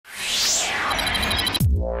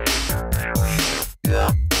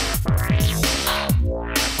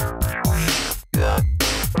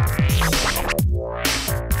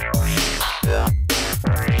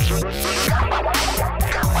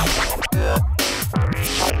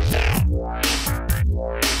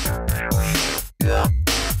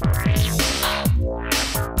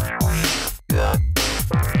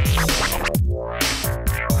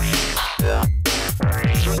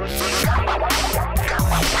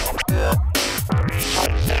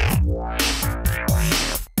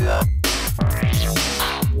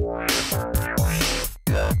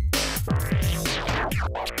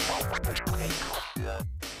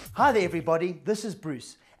Hi there everybody, this is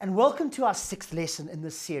Bruce and welcome to our 6th lesson in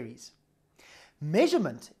this series.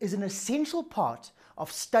 Measurement is an essential part of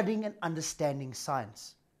studying and understanding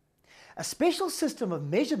science. A special system of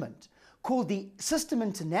measurement called the System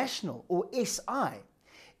International, or SI,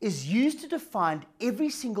 is used to define every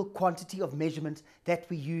single quantity of measurement that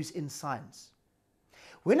we use in science.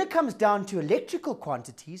 When it comes down to electrical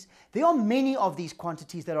quantities, there are many of these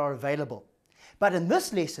quantities that are available. But in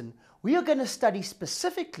this lesson, we are going to study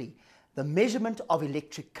specifically the measurement of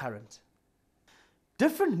electric current.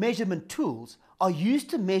 Different measurement tools are used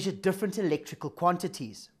to measure different electrical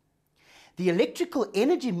quantities. The electrical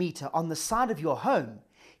energy meter on the side of your home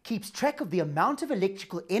keeps track of the amount of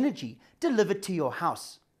electrical energy delivered to your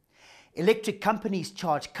house. Electric companies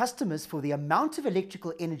charge customers for the amount of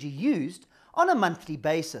electrical energy used on a monthly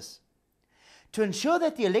basis. To ensure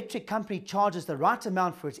that the electric company charges the right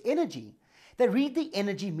amount for its energy, they read the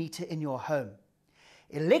energy meter in your home.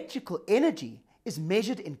 Electrical energy is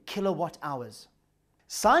measured in kilowatt hours.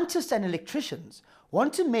 Scientists and electricians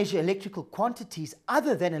want to measure electrical quantities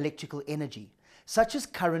other than electrical energy, such as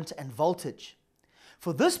current and voltage.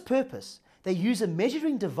 For this purpose, they use a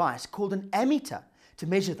measuring device called an ammeter to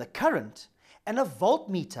measure the current and a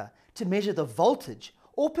voltmeter to measure the voltage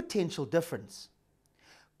or potential difference.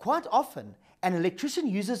 Quite often, an electrician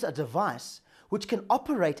uses a device which can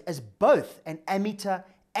operate as both an ammeter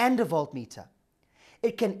and a voltmeter.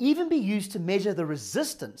 It can even be used to measure the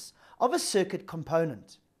resistance of a circuit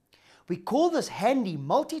component. We call this handy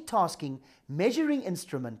multitasking measuring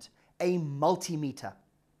instrument a multimeter.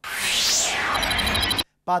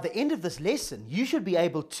 By the end of this lesson, you should be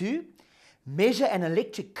able to measure an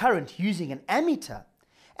electric current using an ammeter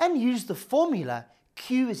and use the formula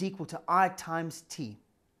Q is equal to I times T.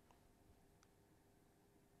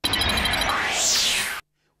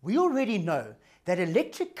 We already know that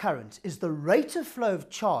electric current is the rate of flow of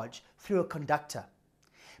charge through a conductor.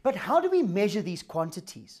 But how do we measure these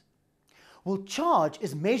quantities? Well, charge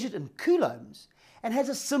is measured in coulombs and has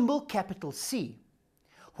a symbol capital C,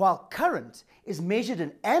 while current is measured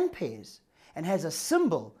in amperes and has a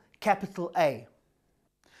symbol capital A.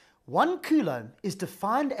 1 coulomb is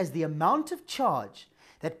defined as the amount of charge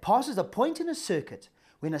that passes a point in a circuit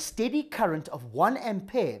when a steady current of 1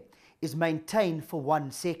 ampere is maintained for 1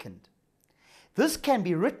 second. This can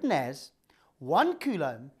be written as 1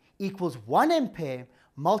 coulomb equals 1 ampere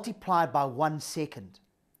multiplied by 1 second.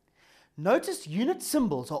 Notice unit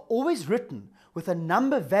symbols are always written with a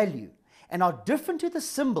number value and are different to the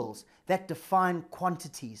symbols that define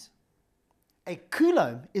quantities. A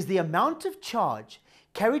coulomb is the amount of charge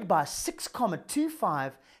carried by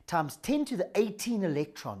 6,25 times 10 to the 18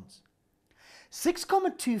 electrons.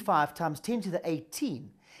 6,25 times 10 to the 18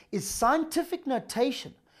 is scientific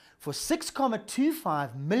notation for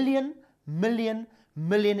 6,25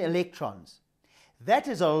 million electrons. That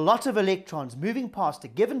is a lot of electrons moving past a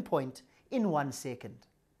given point in 1 second.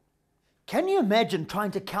 Can you imagine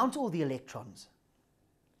trying to count all the electrons?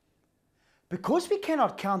 Because we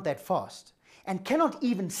cannot count that fast and cannot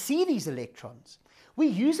even see these electrons, we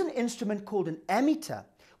use an instrument called an ammeter,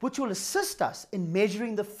 which will assist us in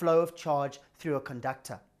measuring the flow of charge through a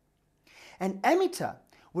conductor. An ammeter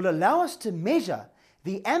will allow us to measure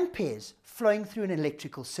the amperes flowing through an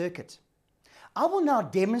electrical circuit. I will now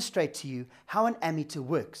demonstrate to you how an ammeter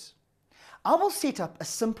works. I will set up a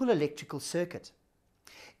simple electrical circuit.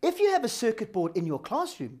 If you have a circuit board in your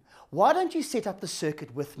classroom, why don't you set up the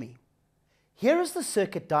circuit with me? Here is the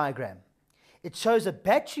circuit diagram. It shows a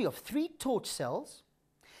battery of 3 torch cells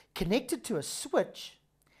connected to a switch,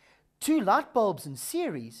 2 light bulbs in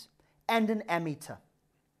series, and an ammeter.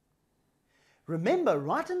 Remember,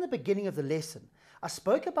 right in the beginning of the lesson, I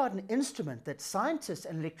spoke about an instrument that scientists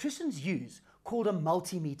and electricians use called a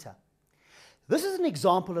multimeter. This is an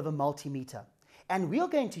example of a multimeter, and we are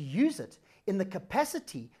going to use it in the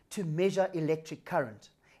capacity to measure electric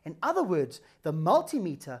current. In other words, the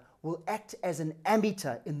multimeter will act as an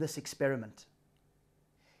ammeter in this experiment.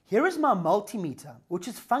 Here is my multimeter, which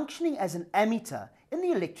is functioning as an ammeter in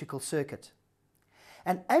the electrical circuit.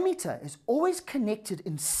 An ammeter is always connected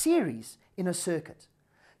in series in a circuit,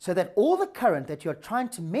 so that all the current that you're trying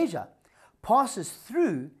to measure passes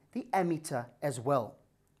through the ammeter as well.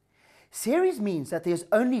 Series means that there's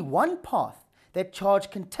only one path that charge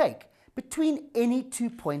can take between any 2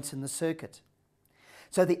 points in the circuit.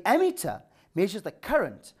 So the ammeter measures the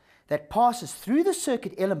current that passes through the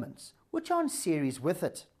circuit elements which are in series with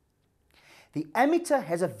it. The ammeter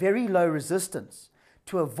has a very low resistance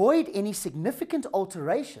to avoid any significant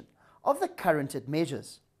alteration of the current it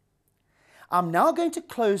measures. I'm now going to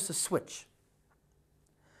close the switch.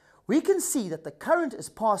 We can see that the current is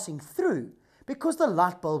passing through because the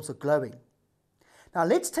light bulbs are glowing. Now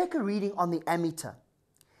let's take a reading on the ammeter.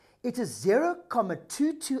 It is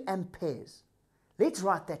 0.22 amperes. Let's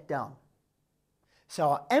write that down. So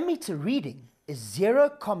our ammeter reading is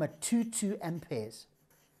 0.22 amperes.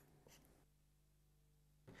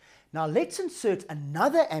 Now let's insert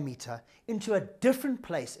another ammeter into a different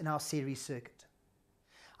place in our series circuit.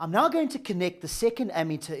 I'm now going to connect the second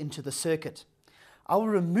ammeter into the circuit. I will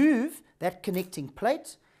remove that connecting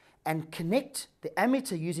plate and connect the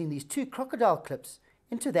ammeter using these two crocodile clips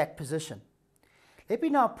into that position. Let me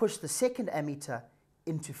now push the second ammeter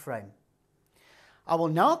into frame. I will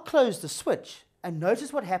now close the switch and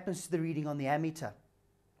notice what happens to the reading on the ammeter.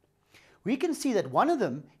 We can see that one of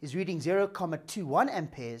them is reading 0.21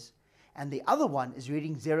 amperes and the other one is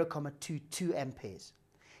reading 0.22 amperes.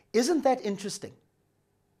 Isn't that interesting?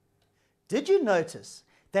 Did you notice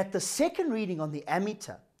that the second reading on the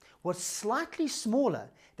ammeter was slightly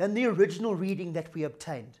smaller than the original reading that we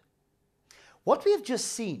obtained? What we have just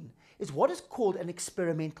seen is what is called an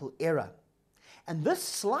experimental error. And this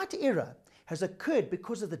slight error has occurred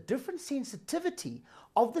because of the different sensitivity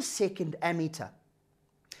of the second ammeter.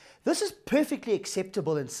 This is perfectly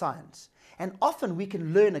acceptable in science, and often we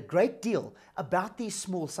can learn a great deal about these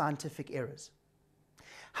small scientific errors.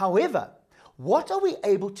 However, what are we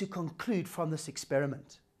able to conclude from this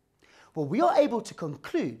experiment? Well, we are able to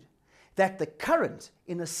conclude that the current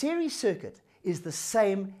in a series circuit is the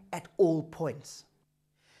same at all points.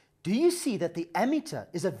 Do you see that the ammeter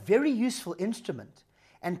is a very useful instrument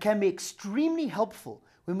and can be extremely helpful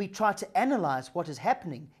when we try to analyze what is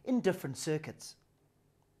happening in different circuits?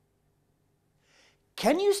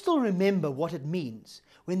 Can you still remember what it means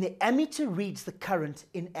when the ammeter reads the current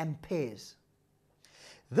in amperes?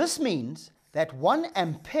 This means that 1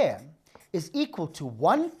 ampere is equal to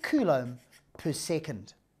 1 coulomb per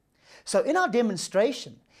second. So in our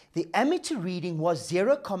demonstration, the ammeter reading was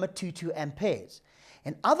 0.22 amperes.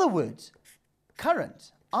 In other words,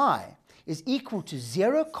 current I is equal to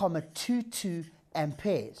 0.22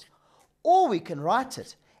 amperes, or we can write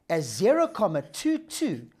it as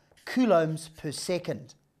 0.22 coulombs per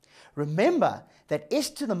second. Remember that s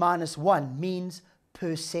to the minus 1 means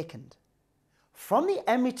per second. From the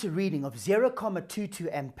ammeter reading of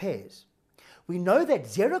 0.22 amperes, we know that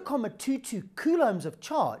 0.22 coulombs of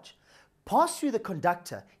charge pass through the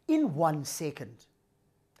conductor in 1 second.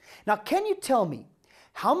 Now, can you tell me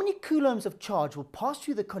how many coulombs of charge will pass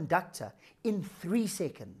through the conductor in 3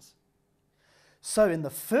 seconds? So in the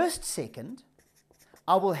first second,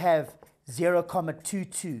 I will have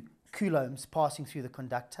 0.22 coulombs passing through the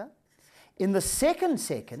conductor. In the second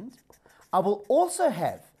second, I will also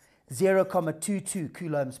have 0.22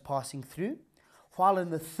 coulombs passing through, while in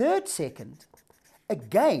the third second,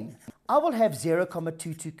 again, I will have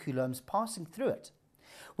 0.22 coulombs passing through it,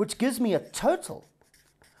 which gives me a total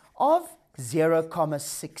of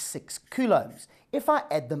 0.66 coulombs if I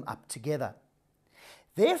add them up together.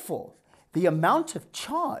 Therefore, the amount of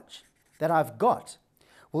charge that I've got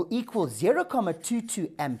will equal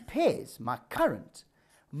 0.22 amperes, my current,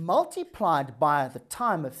 multiplied by the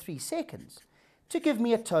time of 3 seconds to give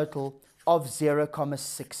me a total of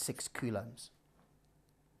 0.66 coulombs.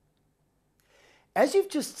 As you've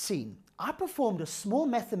just seen, I performed a small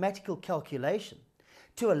mathematical calculation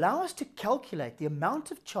to allow us to calculate the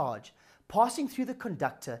amount of charge passing through the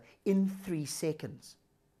conductor in 3 seconds.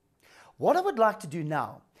 What I would like to do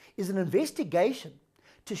now is an investigation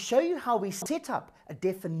to show you how we set up a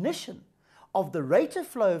definition of the rate of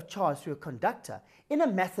flow of charge through a conductor in a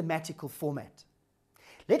mathematical format.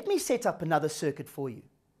 Let me set up another circuit for you.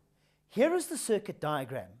 Here is the circuit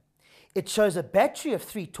diagram. It shows a battery of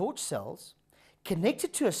 3 torch cells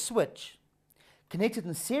connected to a switch, connected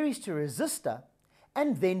in series to a resistor,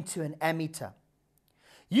 and then to an ammeter.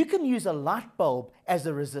 You can use a light bulb as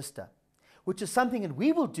a resistor, which is something that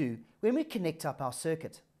we will do when we connect up our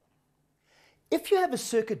circuit. If you have a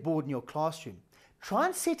circuit board in your classroom, try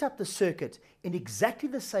and set up the circuit in exactly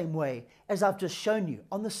the same way as I've just shown you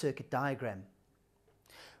on the circuit diagram.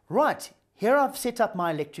 Right, here I've set up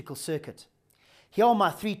my electrical circuit. Here are my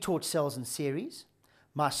 3 torch cells in series,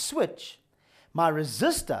 my switch, my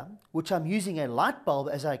resistor, which I'm using a light bulb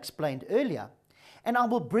as I explained earlier, and I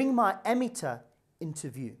will bring my ammeter into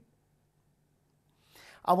view.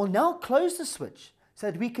 I will now close the switch so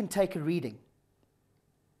that we can take a reading.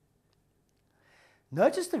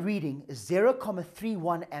 Notice the reading is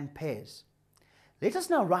 0.31 amperes. Let us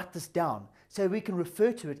now write this down so we can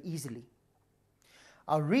refer to it easily.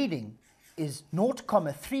 Our reading is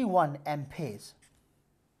 0.31 amperes.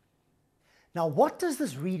 Now, what does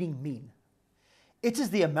this reading mean? It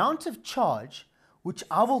is the amount of charge, which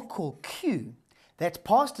I will call Q, that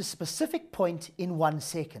passed a specific point in 1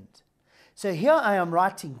 second. So here I am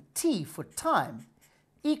writing t for time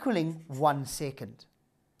equaling 1 second.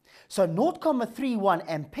 So 0.31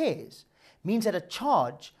 amperes means that a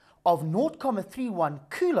charge of 0.31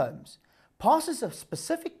 coulombs passes a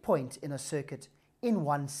specific point in a circuit in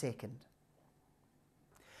 1 second.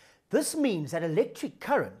 This means that electric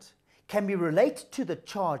current can be related to the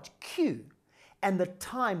charge Q and the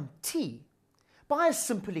time t by a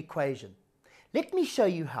simple equation. Let me show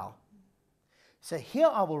you how. So here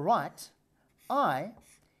I will write I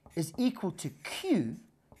is equal to Q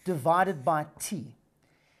divided by t.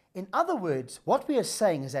 In other words, what we are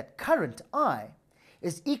saying is that current I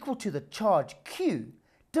is equal to the charge Q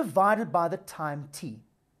divided by the time t.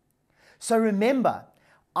 So remember,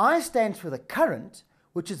 I stands for the current,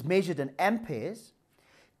 which is measured in amperes,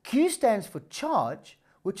 Q stands for charge,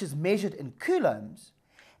 which is measured in coulombs,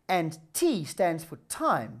 and t stands for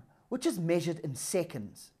time, which is measured in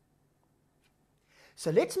seconds. So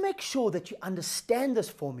let's make sure that you understand this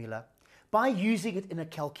formula by using it in a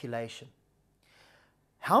calculation.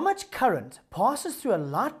 How much current passes through a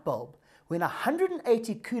light bulb when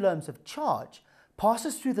 180 coulombs of charge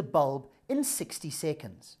passes through the bulb in 60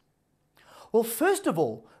 seconds? Well, first of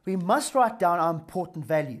all, we must write down our important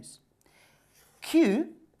values.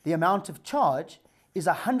 Q, the amount of charge, is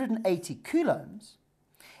 180 coulombs,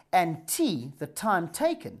 and t, the time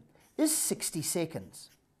taken, is 60 seconds.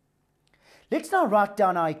 Let's now write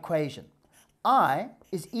down our equation. I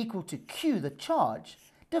is equal to Q, the charge,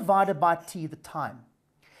 divided by t, the time.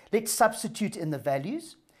 Let's substitute in the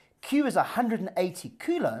values. Q is 180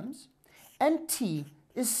 coulombs, and t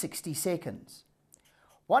is 60 seconds.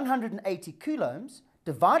 180 coulombs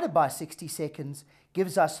divided by 60 seconds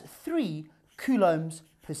gives us 3 coulombs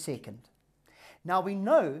per second. Now we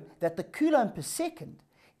know that the coulomb per second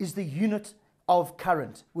is the unit of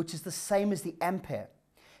current, which is the same as the ampere.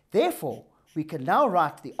 Therefore, we can now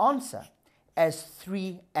write the answer as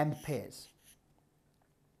 3 amperes.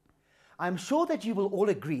 I'm sure that you will all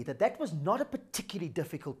agree that that was not a particularly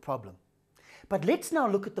difficult problem. But let's now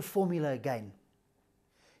look at the formula again.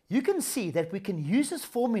 You can see that we can use this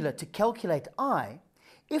formula to calculate I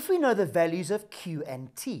if we know the values of Q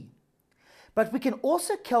and T. But we can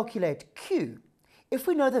also calculate Q if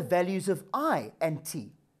we know the values of I and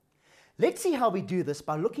T. Let's see how we do this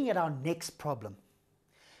by looking at our next problem.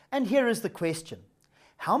 And here is the question.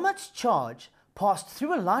 How much charge passed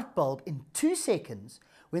through a light bulb in 2 seconds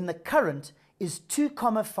when the current is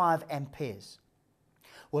 2,5 amperes?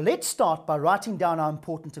 Well, let's start by writing down our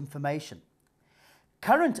important information.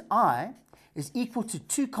 Current I is equal to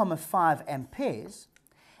 2,5 amperes,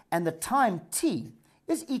 and the time t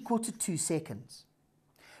is equal to 2 seconds.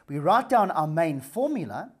 We write down our main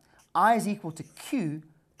formula. I is equal to Q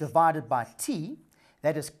divided by t,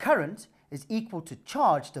 that is, current is equal to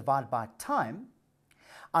charge divided by time.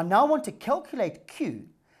 I now want to calculate Q,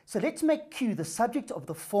 so let's make Q the subject of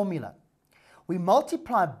the formula. We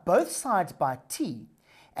multiply both sides by t,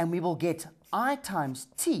 and we will get I times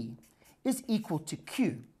t is equal to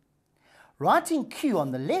Q. Writing Q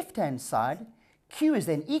on the left-hand side, Q is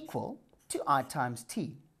then equal to I times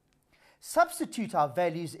t. Substitute our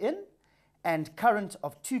values in, and current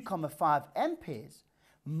of 2,5 amperes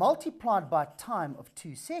multiplied by time of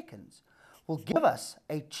 2 seconds will give us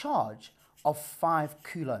a charge of 5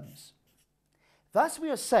 coulombs. Thus we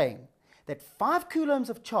are saying that 5 coulombs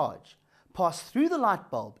of charge pass through the light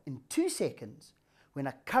bulb in 2 seconds when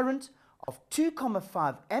a current of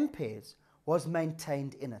 2,5 amperes was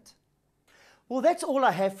maintained in it. Well, that's all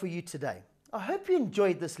I have for you today. I hope you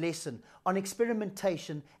enjoyed this lesson on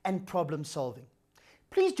experimentation and problem solving.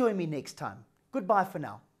 Please join me next time. Goodbye for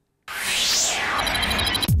now.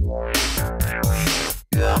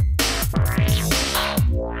 Yeah.